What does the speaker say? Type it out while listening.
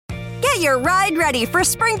Get your ride ready for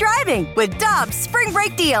spring driving with Dobbs Spring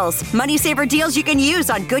Break Deals. Money saver deals you can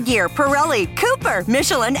use on Goodyear, Pirelli, Cooper,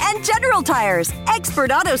 Michelin, and General Tires.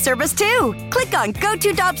 Expert auto service, too. Click on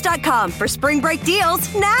GoToDobbs.com for spring break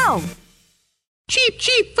deals now. Cheap,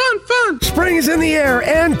 cheap, fun, fun. Spring is in the air,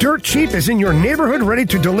 and Dirt Cheap is in your neighborhood ready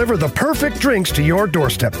to deliver the perfect drinks to your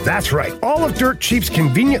doorstep. That's right. All of Dirt Cheap's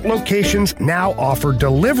convenient locations now offer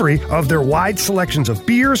delivery of their wide selections of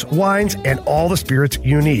beers, wines, and all the spirits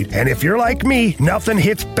you need. And if you're like me, nothing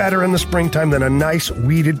hits better in the springtime than a nice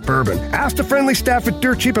weeded bourbon. Ask the friendly staff at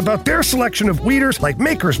Dirt Cheap about their selection of weeders like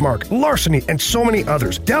Maker's Mark, Larceny, and so many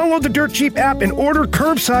others. Download the Dirt Cheap app and order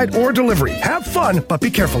curbside or delivery. Have fun, but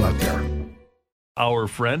be careful out there. Our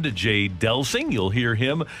friend Jay Delsing, you'll hear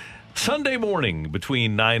him Sunday morning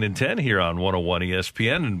between 9 and 10 here on 101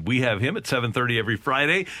 ESPN, and we have him at 7:30 every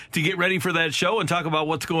Friday to get ready for that show and talk about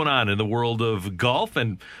what's going on in the world of golf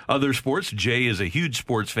and other sports. Jay is a huge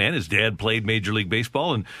sports fan. His dad played Major League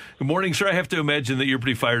Baseball. And good morning, sir. I have to imagine that you're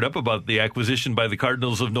pretty fired up about the acquisition by the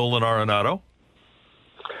Cardinals of Nolan Arenado.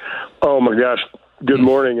 Oh, my gosh. Good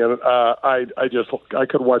morning, and I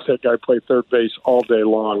could watch that guy play third base all day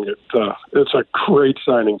long. It's a great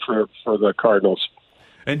signing for the Cardinals.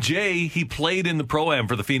 And Jay, he played in the Pro-Am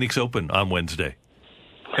for the Phoenix Open on Wednesday.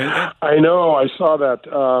 I know, I saw that.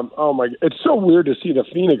 It's so weird to see the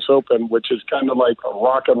Phoenix Open, which is kind of like a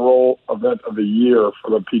rock and roll event of the year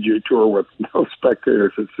for the PGA Tour with no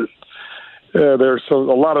spectators. It's just there's a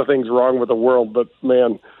lot of things wrong with the world, but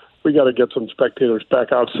man, we got to get some spectators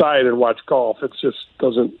back outside and watch golf. It just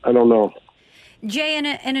doesn't, I don't know. Jay, in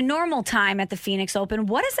a normal time at the Phoenix Open,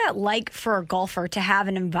 what is that like for a golfer to have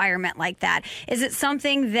an environment like that? Is it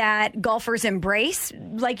something that golfers embrace,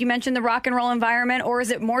 like you mentioned, the rock and roll environment, or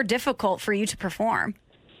is it more difficult for you to perform?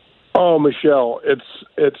 Oh, Michelle,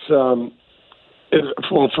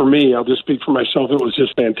 well, for me, I'll just speak for myself. It was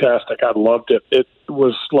just fantastic. I loved it. It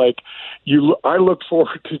was like I looked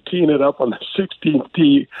forward to teeing it up on the 16th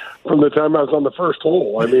tee from the time I was on the first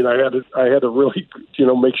hole. I mean, I had to really,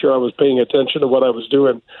 make sure I was paying attention to what I was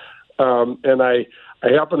doing. And I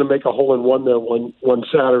happened to make a hole in one there one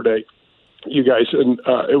Saturday, you guys, and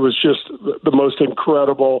it was just the most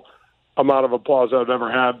incredible amount of applause I've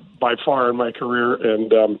ever had by far in my career.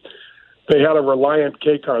 And they had a Reliant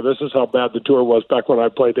K car. This is how bad the tour was back when I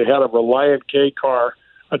played. They had a Reliant K car,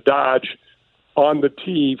 a Dodge, on the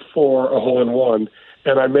tee for a hole-in-one,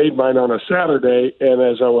 and I made mine on a Saturday, and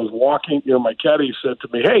as I was walking, my caddy said to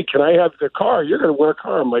me, "Hey, can I have the car? You're going to win a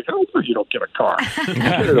car." I'm like, "I don't think you don't get a car.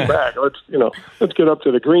 Get in the back. Let's get up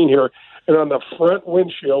to the green here." And on the front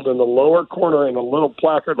windshield in the lower corner in a little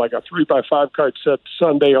placard, like a 3x5 card, said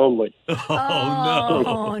 "Sunday only."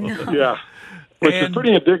 Oh, no. Yeah. Which is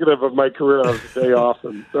pretty indicative of my career. I was a day off,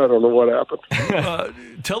 and I don't know what happened.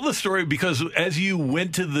 Tell the story, because as you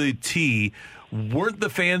went to the tee, weren't the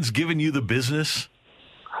fans giving you the business?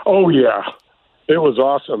 Oh, yeah. It was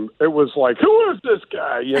awesome. It was like, who is this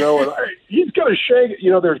guy? And he's going to shake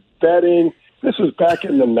it. There's betting. This was back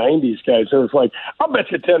in the 90s, guys. It was like, I'll bet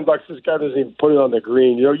you $10 this guy doesn't even put it on the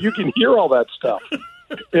green. You can hear all that stuff.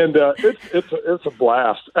 And it's a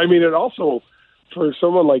blast. I mean, it also, for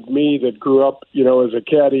someone like me that grew up, as a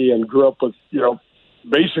caddy and grew up with,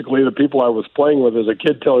 basically the people I was playing with as a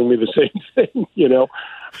kid telling me the same thing,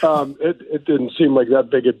 it didn't seem like that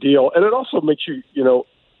big a deal. And it also makes you,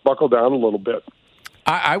 buckle down a little bit.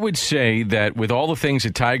 I would say that with all the things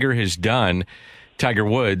that Tiger has done, Tiger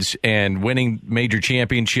Woods, and winning major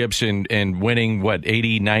championships and winning,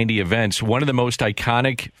 80, 90 events, one of the most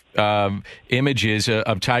iconic images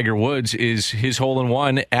of Tiger Woods is his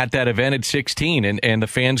hole-in-one at that event at 16, and the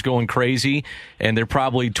fans going crazy, and they're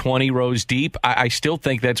probably 20 rows deep. I still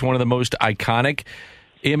think that's one of the most iconic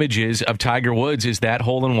images of Tiger Woods, is that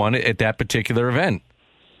hole-in-one at that particular event.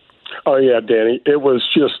 Oh, yeah, Danny. It was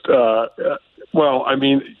just,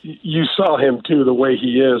 you saw him, too, the way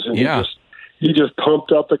he is, and he just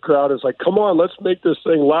pumped up the crowd. It's like, come on, let's make this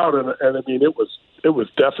thing loud. And I mean, it was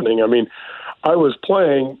deafening. I mean, I was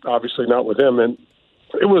playing, obviously not with him, and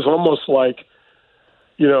it was almost like,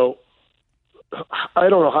 I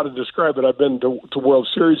don't know how to describe it. I've been to World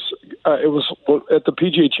Series. It was at the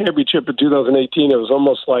PGA Championship in 2018. It was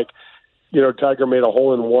almost like, Tiger made a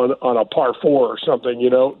hole-in-one on a par 4 or something.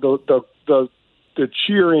 The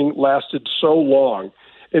cheering lasted so long,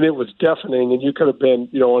 and it was deafening, and you could have been,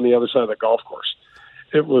 on the other side of the golf course.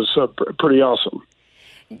 It was pretty awesome.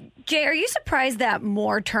 Jay, are you surprised that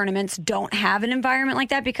more tournaments don't have an environment like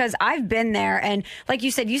that? Because I've been there, and like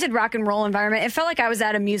you said rock and roll environment. It felt like I was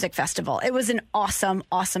at a music festival. It was an awesome,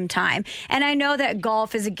 awesome time. And I know that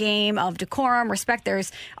golf is a game of decorum, respect.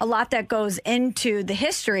 There's a lot that goes into the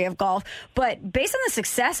history of golf. But based on the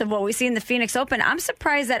success of what we see in the Phoenix Open, I'm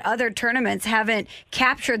surprised that other tournaments haven't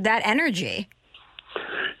captured that energy.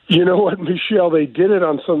 You know what, Michelle? They did it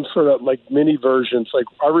on some sort of like mini versions. Like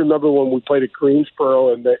I remember when we played at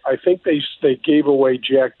Greensboro, and I think they gave away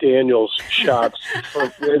Jack Daniels shots,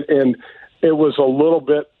 and it was a little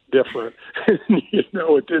bit different.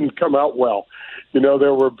 It didn't come out well.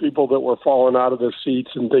 There were people that were falling out of the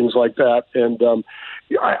seats and things like that. And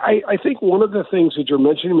I think one of the things that you're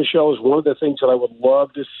mentioning, Michelle, is one of the things that I would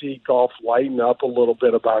love to see golf lighten up a little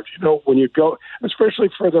bit about. When you go, especially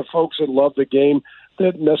for the folks that love the game,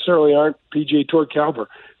 that necessarily aren't PGA Tour caliber.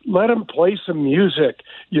 Let them play some music,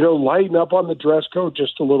 lighten up on the dress code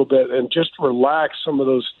just a little bit and just relax some of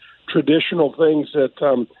those traditional things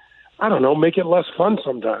that, make it less fun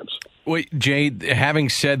sometimes. Wait, Jay, having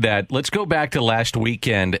said that, let's go back to last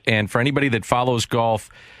weekend. And for anybody that follows golf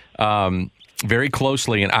very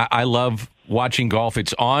closely, and I love watching golf,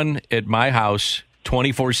 it's on at my house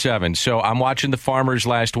 24/7. So I'm watching the Farmers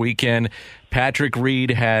last weekend. Patrick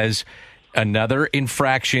Reed has another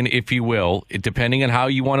infraction, if you will, depending on how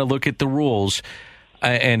you want to look at the rules.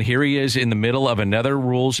 And here he is in the middle of another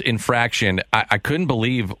rules infraction. I couldn't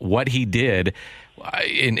believe what he did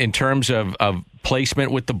in terms of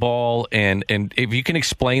placement with the ball. And if you can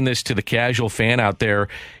explain this to the casual fan out there,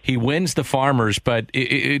 he wins the Farmers, but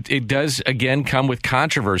it does, again, come with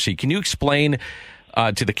controversy. Can you explain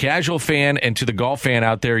to the casual fan and to the golf fan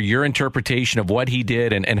out there your interpretation of what he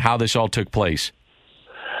did and how this all took place?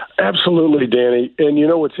 Absolutely, Danny. And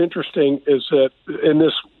what's interesting is that in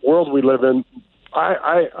this world we live in,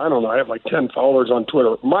 I don't know, I have like 10 followers on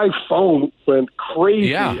Twitter. My phone went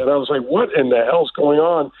crazy, and I was like, what in the hell's going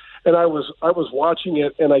on? And I was watching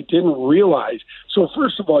it, and I didn't realize. So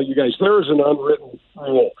first of all, you guys, there is an unwritten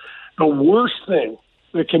rule. The worst thing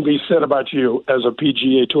that can be said about you as a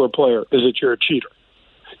PGA Tour player is that you're a cheater.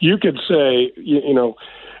 You could say,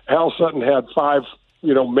 Hal Sutton had 5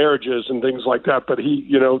 marriages and things like that. But he,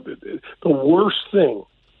 the worst thing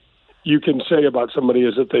you can say about somebody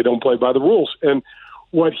is that they don't play by the rules. And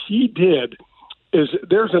what he did is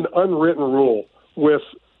there's an unwritten rule with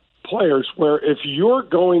players where if you're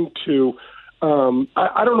going to,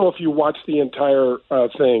 I don't know if you watched the entire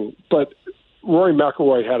thing, but Rory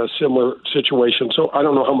McIlroy had a similar situation. So I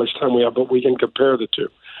don't know how much time we have, but we can compare the two.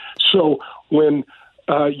 So when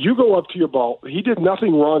you go up to your ball. He did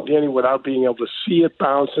nothing wrong, Danny, without being able to see it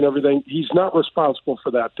bounce and everything. He's not responsible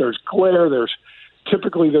for that. There's glare. There's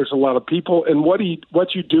a lot of people. And what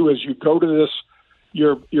you do is you go to this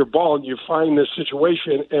your ball and you find this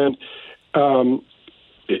situation, and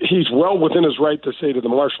he's well within his right to say to the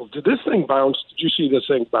marshal, "Did this thing bounce? Did you see this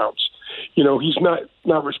thing bounce?" He's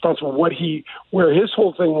not responsible. Where his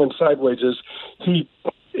whole thing went sideways is he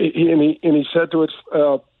said to his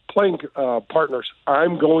playing partners,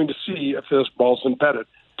 "I'm going to see if this ball's embedded."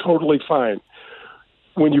 Totally fine.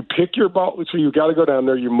 When you pick your ball, so you got to go down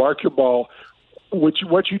there, you mark your ball.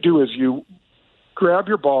 What you do is you grab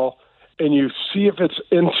your ball and you see if it's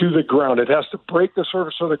into the ground. It has to break the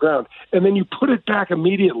surface of the ground, and then you put it back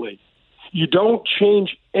immediately. You don't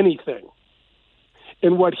change anything.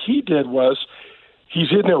 And what he did was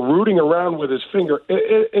he's in there rooting around with his finger.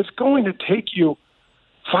 It's going to take you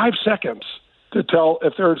 5 seconds to tell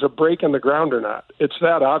if there's a break in the ground or not. It's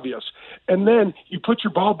that obvious. And then you put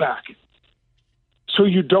your ball back so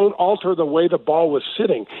you don't alter the way the ball was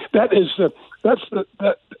sitting. That's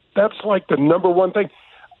like the number one thing.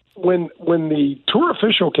 When the tour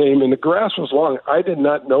official came and the grass was long, I did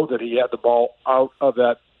not know that he had the ball out of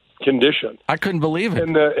that condition. I couldn't believe it.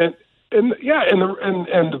 And the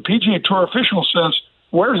PGA Tour official says,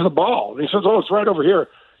 "Where's the ball?" And he says, "Oh, it's right over here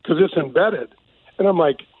because it's embedded." And I'm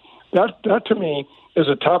like, that to me is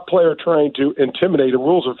a top player trying to intimidate a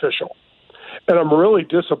rules official. And I'm really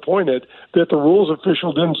disappointed that the rules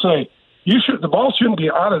official didn't say, the ball shouldn't be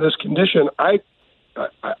out of this condition. I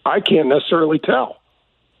can't necessarily tell.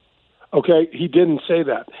 Okay, he didn't say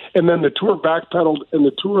that. And then the tour backpedaled and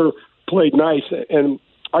the tour played nice. And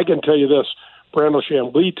I can tell you this, Brandel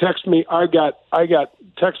Chamblee texted me. I got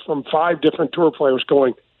texts from 5 different tour players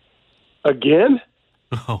going, "Again?"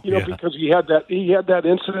 Because he had that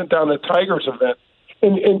incident down at Tigers event.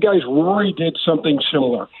 And guys, Rory did something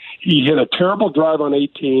similar. He hit a terrible drive on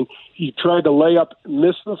 18. He tried to lay up,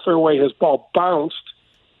 missed the fairway. His ball bounced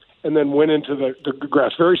and then went into the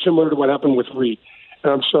grass. Very similar to what happened with Reed.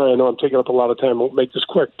 And I'm sorry, I know I'm taking up a lot of time. I won't make this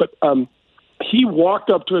quick. But he walked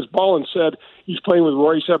up to his ball and said, he's playing with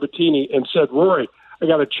Rory Sabatini, and said, Rory, I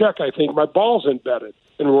got to check. I think my ball's embedded.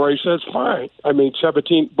 And Rory says, fine. I mean,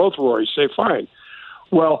 Sabatini, both Rorys say fine.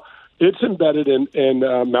 Well, it's embedded in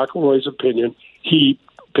McIlroy's opinion. He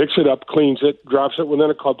picks it up, cleans it, drops it within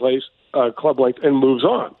a club length, and moves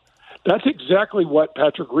on. That's exactly what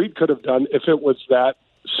Patrick Reed could have done if it was that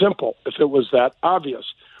simple, if it was that obvious.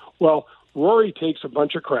 Well, Rory takes a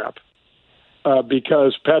bunch of crap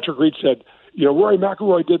because Patrick Reed said, Rory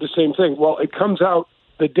McIlroy did the same thing. Well, it comes out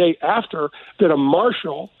the day after that a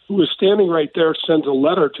marshal who was standing right there sends a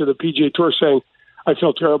letter to the PGA Tour saying, I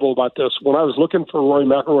feel terrible about this. When I was looking for Rory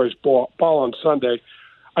McIlroy's ball on Sunday,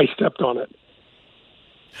 I stepped on it.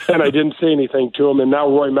 And I didn't say anything to him. And now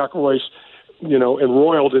Rory McIlroy's,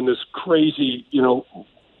 embroiled in this crazy,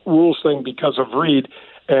 rules thing because of Reed.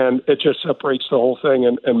 And it just separates the whole thing.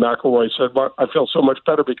 And McIlroy said, well, I feel so much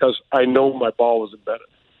better because I know my ball was embedded.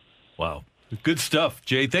 Wow. Good stuff,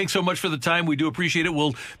 Jay. Thanks so much for the time. We do appreciate it.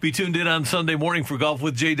 We'll be tuned in on Sunday morning for Golf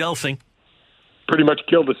with Jay Delsing. Pretty much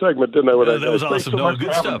killed the segment, didn't I? That was awesome. No,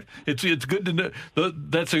 good stuff. It's good to know.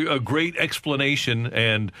 That's a great explanation,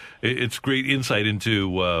 and it's great insight into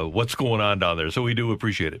what's going on down there. So we do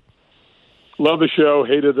appreciate it. Love the show.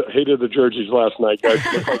 Hated the jerseys last night, guys.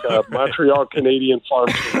 Looked like a Montreal Canadian farm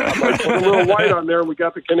team. Put a little white on there, and we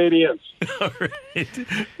got the Canadians. All right.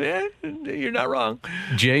 Yeah, you're not wrong.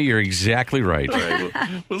 Jay, you're exactly right. All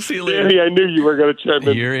right, we'll see you later. Danny, I knew you were going to chime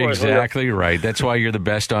in. You're exactly right. That's why you're the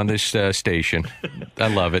best on this station. I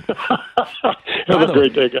love it. Have a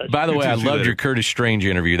great day, guys. By the way, I loved your Curtis Strange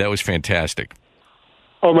interview. That was fantastic.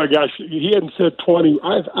 Oh my gosh, he hadn't said 20.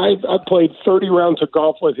 I've played 30 rounds of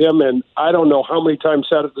golf with him, and I don't know how many times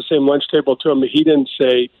sat at the same lunch table to him. He didn't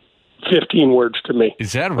say 15 words to me.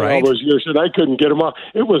 Is that right? All those years, and I couldn't get him off.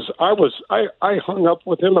 I hung up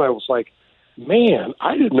with him, and I was like, man,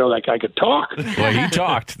 I didn't know that guy could talk. Well, he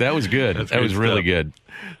talked. That was good. That was really good.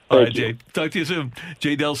 All right, Jay. Talk to you soon.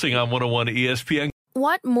 Jay Delsing on 101 ESPN.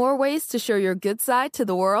 Want more ways to show your good side to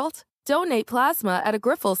the world? Donate plasma at a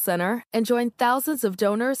Grifols Center and join thousands of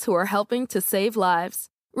donors who are helping to save lives.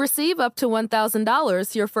 Receive up to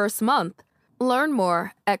 $1,000 your first month. Learn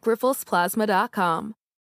more at grifolsplasma.com.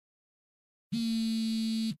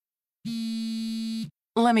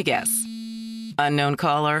 Let me guess. Unknown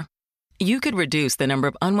caller? You could reduce the number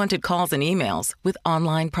of unwanted calls and emails with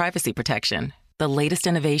online privacy protection. The latest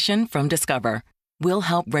innovation from Discover will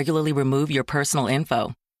help regularly remove your personal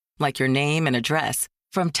info, like your name and address,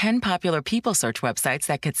 from 10 popular people search websites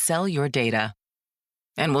that could sell your data.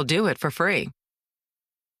 And we'll do it for free.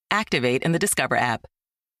 Activate in the Discover app.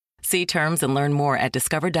 See terms and learn more at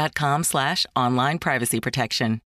discover.com/online privacy protection.